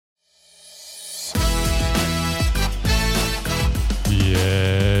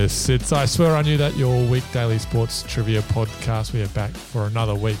Yes, it's I Swear on You That, your week daily sports trivia podcast. We are back for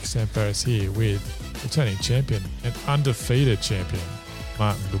another week. Sam Ferris here with returning champion and undefeated champion,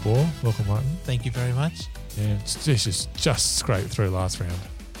 Martin Gabor. Welcome, Martin. Thank you very much. And Stitch just scraped through last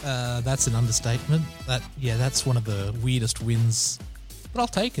round. That's an understatement. That's one of the weirdest wins, but I'll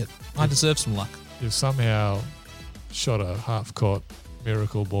take it. I deserve some luck. You've somehow shot a half-court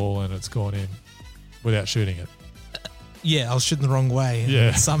miracle ball and it's gone in without shooting it. Yeah, I was shooting the wrong way. And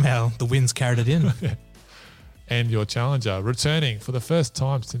Yeah. somehow the wind's carried it in. And your challenger, returning for the first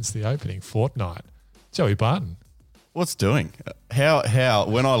time since the opening fortnight, Joey Barton. What's doing? How?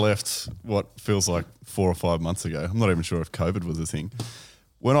 When I left what feels like 4 or 5 months ago, I'm not even sure if COVID was a thing.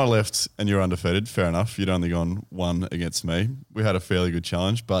 When I left and you're undefeated, fair enough. You'd only gone one against me. We had a fairly good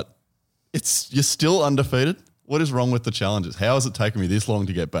challenge, but you're still undefeated. What is wrong with the challenges? How has it taken me this long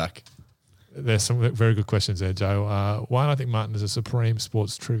to get back? There's some very good questions there, Joe. One, I think Martin is a supreme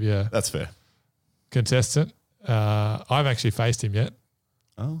sports trivia That's fair. contestant. I've actually faced him yet,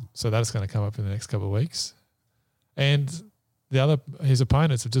 Oh, so that's going to come up in the next couple of weeks. And his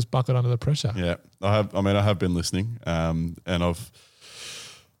opponents have just buckled under the pressure. yeah. I have been listening, and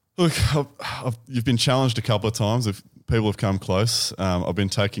you've been challenged a couple of times. If people have come close, I've been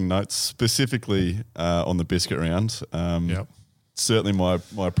taking notes specifically on the biscuit round. Yep. Certainly my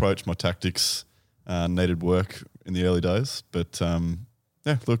approach, my tactics needed work in the early days. But, I'm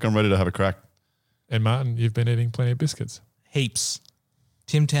ready to have a crack. And Martin, you've been eating plenty of biscuits. Heaps.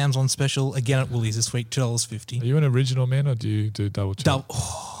 Tim Tams on special again at Woolies this week, Are $2.50. you an original man or do you do double chop?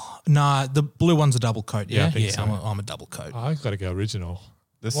 Nah, the blue one's a double coat. Yeah, I Yeah, think so. I'm a double coat. I've got to go original.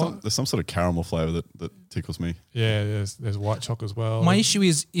 There's What? some sort of caramel flavour that tickles me. Yeah, there's white chocolate as well. My issue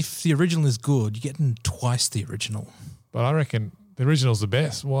is if the original is good, you're getting twice the original. But I reckon the original's the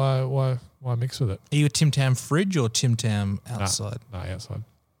best. Why mix with it? Are you a Tim Tam fridge or Tim Tam outside? No, outside.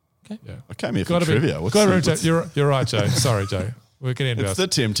 Okay. Yeah. I came here for Gotta be- trivia. You're right, Joe. Sorry, Joe. We're getting into It's the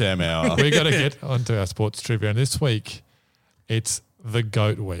Tim Tam hour. we got to get onto our sports trivia. And this week, it's the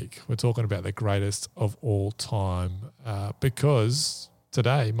GOAT week. We're talking about the greatest of all time because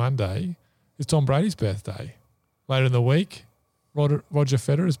today, Monday, is Tom Brady's birthday. Later in the week, Roger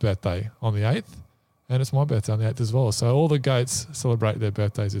Federer's birthday on the 8th, and it's my birthday on the 8th as well. So all the GOATs celebrate their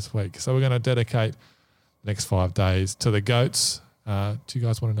birthdays this week. So we're going to dedicate the next 5 days to the GOATs. Do you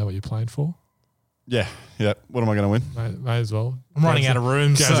guys want to know what you're playing for? Yeah. What am I going to win? May as well. I'm running out of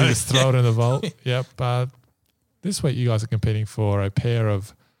room, so Just throw it in the vault. Yep. This week you guys are competing for a pair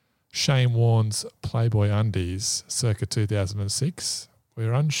of Shane Warne's Playboy undies circa 2006.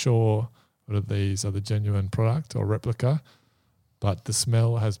 We're unsure whether these are the genuine product or replica, but the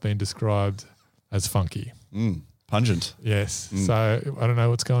smell has been described as funky. Pungent. Yes. So I don't know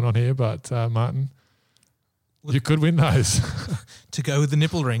what's going on here, but Martin, you could win those. to go with the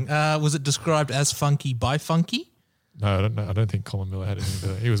nipple ring. Was it described as funky by funky? No, I don't know. I don't think Colin Miller had anything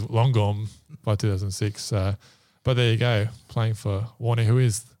to do. He was long gone by 2006. But there you go, playing for Warney, who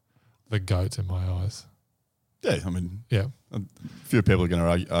is the GOAT in my eyes. Yeah, Yeah. a few people are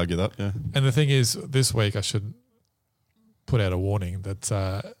going to argue that, yeah. And the thing is, this week I should put out a warning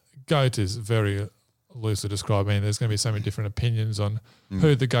that GOAT is very loosely described. I mean, there's going to be so many different opinions on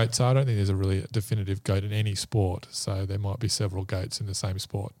who the GOATs are. I don't think there's a really definitive GOAT in any sport. So there might be several GOATs in the same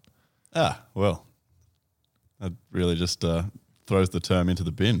sport. Well, that really just throws the term into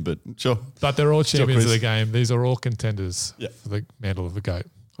the bin, but sure. But they're all champions of quiz. the game. These are all contenders Yeah. for the mantle of the GOAT.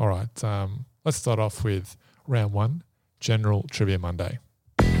 All right. Let's start off with round 1, General Trivia Monday.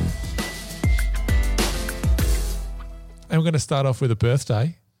 And we're going to start off with a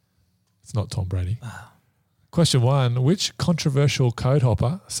birthday. It's not Tom Brady. Question 1. Which controversial code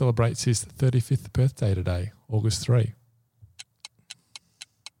hopper celebrates his 35th birthday today, August 3?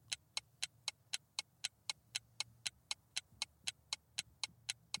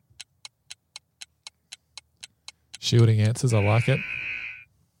 Shielding answers. I like it.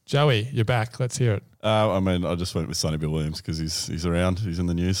 Joey, you're back. Let's hear it. I just went with Sonny Bill Williams because he's around. He's in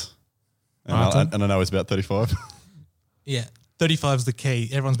the news. And Martin? I know he's about 35. Yeah. 35 is the key.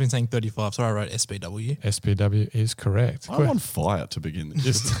 Everyone's been saying 35, so I wrote SBW. SPW is correct. I'm on fire to begin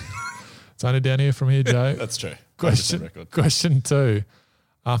this. It's only down here from here, Joe. That's true. 100% record. Question 2.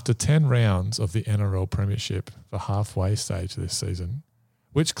 After 10 rounds of the NRL Premiership, the halfway stage this season,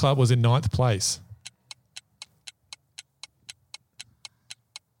 which club was in 9th place?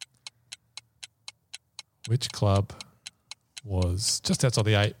 Which club was just outside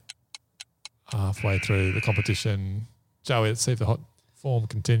the 8 halfway through the competition? Joey, let's see if the hot form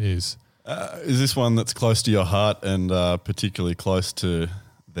continues. Is this one that's close to your heart and particularly close to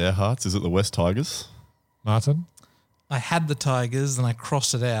their hearts? Is it the West Tigers? Martin? I had the Tigers and I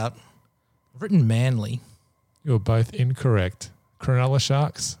crossed it out. I've written Manly. You're both incorrect. Cronulla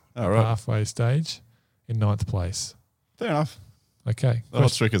Sharks, All right. halfway stage, in 9th place. Fair enough. Okay. I'll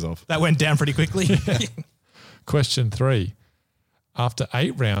trick us off. That went down pretty quickly. Question 3. After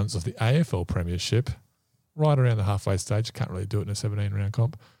 8 rounds of the AFL Premiership, right around the halfway stage, can't really do it in a 17-round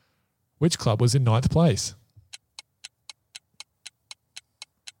comp, which club was in 9th place?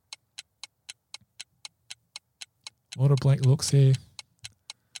 A lot of blank looks here.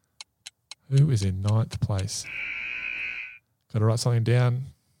 Who is in 9th place? Got to write something down.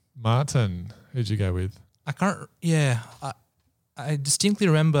 Martin, who'd you go with? I can't. Yeah, I distinctly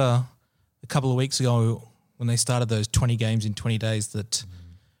remember a couple of weeks ago when they started those 20 games in 20 days that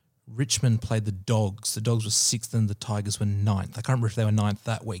Richmond played the Dogs. The Dogs were 6th and the Tigers were 9th. I can't remember if they were 9th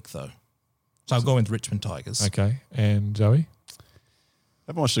that week though. So I'm going with Richmond Tigers. Okay. And Joey? I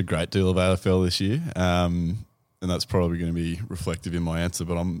haven't watched a great deal of AFL this year, and that's probably going to be reflective in my answer,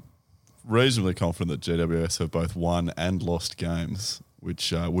 but I'm reasonably confident that GWS have both won and lost games,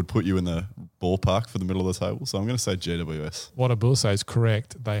 which would put you in the ballpark for the middle of the table. So I'm going to say GWS. What I will say is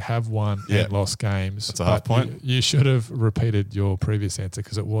correct. They have won Yeah. and lost games. That's a half but point. You should have repeated your previous answer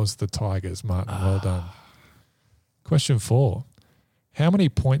because it was the Tigers, Martin. Well done. Question 4. How many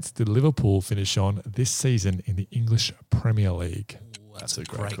points did Liverpool finish on this season in the English Premier League? Ooh, that's a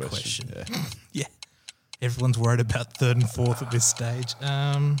great question. Yeah. Yeah. Everyone's worried about 3rd and 4th at this stage.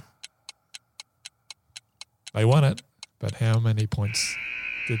 They won it, but how many points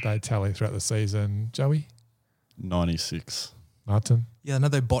did they tally throughout the season? Joey? 96. Martin? Yeah, I know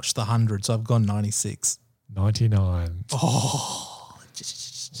they botched the 100, so I've gone 96. 99. Oh, One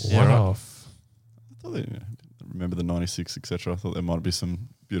Yeah, right. off. I thought they, remember the 96, etc. I thought there might be some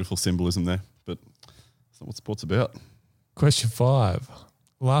beautiful symbolism there, but that's not what sport's about. Question 5.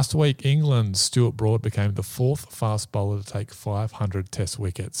 Last week, England's Stuart Broad became the 4th fast bowler to take 500 test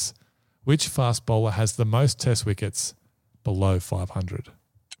wickets. Which fast bowler has the most test wickets below 500?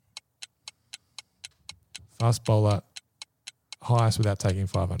 Fast bowler, highest without taking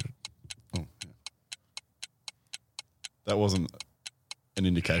 500. Oh, yeah. That wasn't an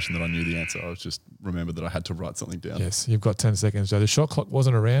indication that I knew the answer. I was just remembered that I had to write something down. Yes, you've got 10 seconds, Joe. The shot clock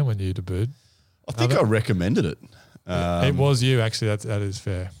wasn't around when you debuted. I think I recommended it. It was you, actually. That is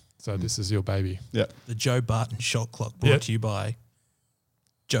fair. So this is your baby. Yeah. the Joe Barton shot clock brought Yep. to you by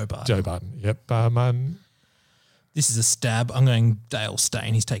Joe Barton. Joe Barton. Yep. This is a stab. I'm going Dale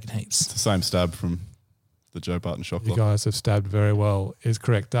Steyn. He's taken heaps. It's the same stab from the Joe Barton shot You clock. guys have stabbed very well. Is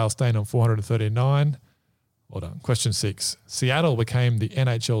correct. Dale Steyn on 439. Well done. Question 6. Seattle became the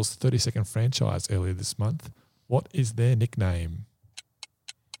NHL's 32nd franchise earlier this month. What is their nickname?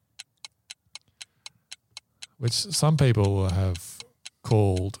 Which some people have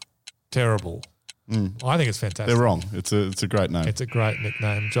called terrible. I think it's fantastic. They're wrong. It's a great name. It's a great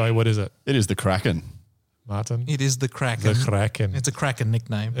nickname. Joey, what is it? It is the Kraken. Martin? It is the Kraken. The Kraken. It's a Kraken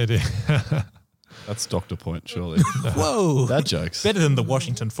nickname. It is. That's Dr. Point, surely. Whoa. That jokes. Better than the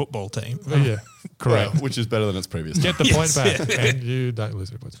Washington football team. Yeah, correct. Well, which is better than its previous. Get the Yes. point back, and you don't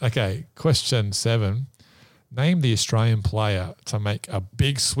lose any points. Okay, question 7. Name the Australian player to make a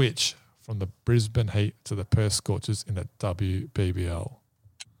big switch from the Brisbane Heat to the Perth Scorchers in the WBBL.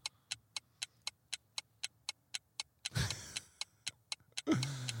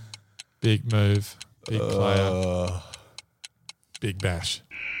 Big move, big player, big bash.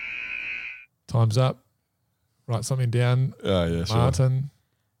 Time's up. Write something down, Oh, yeah, sure. Martin.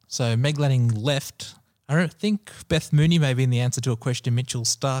 So Meg Lanning left. I don't think Beth Mooney may be in the answer to a question Mitchell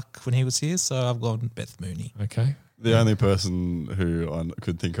Stark when he was here, so I've gone Beth Mooney. Okay. The only person who I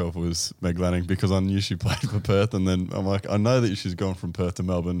could think of was Meg Lanning because I knew she played for Perth, and then I'm like, I know that she's gone from Perth to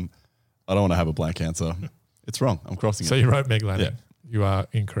Melbourne. I don't want to have a blank answer. It's wrong. I'm crossing So it. you wrote Meg Lanning. Yeah. You are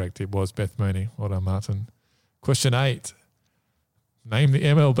incorrect. It was Beth Mooney. Well done, Martin. Question 8. Name the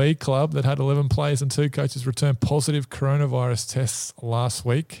MLB club that had 11 players and 2 coaches return positive coronavirus tests last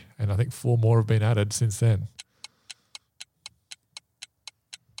week, and I think 4 more have been added since then.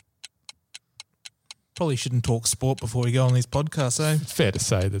 Probably shouldn't talk sport before we go on these podcasts, eh? It's fair to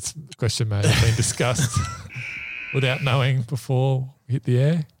say that the question may have been discussed without knowing before we hit the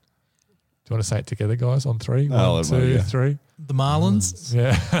air. Do you want to say it together, guys, on 3? No, I'll 1, let Mo 2, go. 3. The Marlins.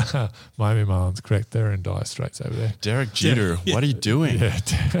 Yeah. Miami Marlins, correct. They're in dire straits over there. Derek Jeter, what are you doing? Yeah,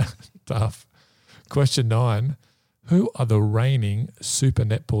 tough. Question 9. Who are the reigning Super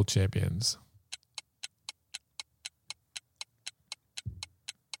Netball champions?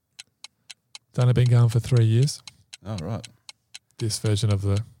 It's only been going for 3 years, Oh, right. this version of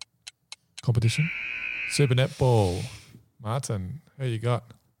the competition. Super Netball. Martin, who you got?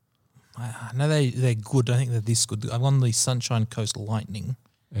 I know they're good. I think they're this good. I've gone the Sunshine Coast Lightning.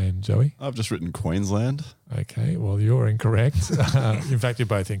 And Joey? I've just written Queensland. Okay, well, you're incorrect. In fact, you're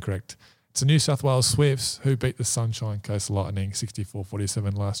both incorrect. It's the New South Wales Swifts who beat the Sunshine Coast Lightning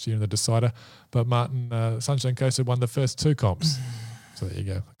 64-47 last year in the decider. But Martin, Sunshine Coast had won the first 2 comps. So there you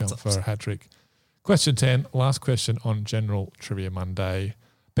go, going for a hat-trick. Question 10, last question on General Trivia Monday.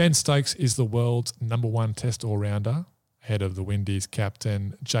 Ben Stokes is the world's #1 Test all-rounder, ahead of the Windies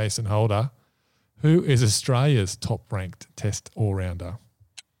captain Jason Holder. Who is Australia's top-ranked Test all-rounder?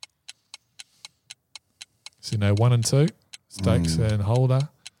 So you know 1 and 2, Stokes and Holder.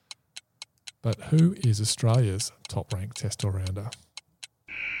 But who is Australia's top-ranked Test all-rounder?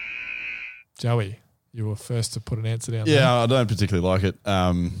 Joey, you were first to put an answer down there. Yeah, I don't particularly like it.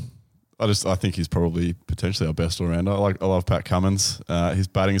 I think he's probably potentially our best all-rounder. I love Pat Cummins. His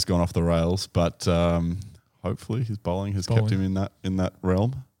batting has gone off the rails, but hopefully his bowling has kept him in that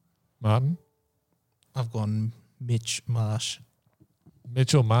realm. Martin? I've gone Mitch Marsh.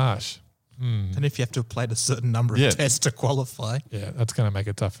 Mitchell Marsh. And if you have to have played a certain number of tests to qualify. Yeah, that's going to make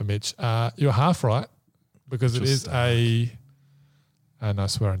it tough for Mitch. You're half right because it is and I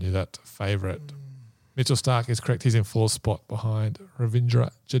swear I knew that, favourite. Mitchell Starc is correct. He's in 4th spot behind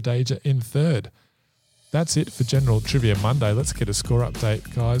Ravindra Jadeja in 3rd. That's it for General Trivia Monday. Let's get a score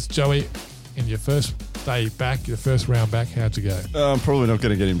update, guys. Joey, in your first day back, your first round back, how'd you go? I'm probably not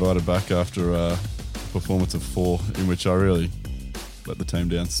going to get invited back after a performance of 4 in which I really let the team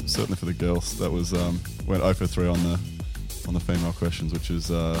down, certainly for the girls. That was went 0 for 3 on the female questions, which is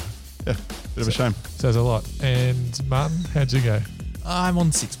bit of a shame. Says a lot. And Martin, how'd you go? I'm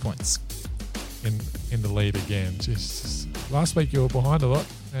on 6 points. In the lead again. Just last week you were behind a lot.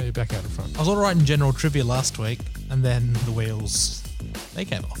 Now you're back out in front. I was all right in general trivia last week, and then the wheels, they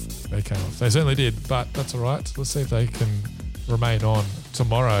came off. They came off. They certainly did, but that's all right. Let's see if they can remain on.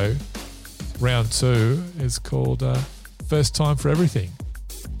 Tomorrow, round 2 is called First Time for Everything.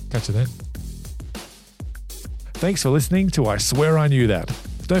 Catch you then. Thanks for listening to I Swear I Knew That.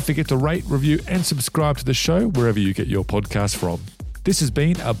 Don't forget to rate, review and subscribe to the show wherever you get your podcasts from. This has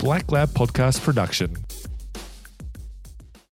been a Black Lab Podcast production.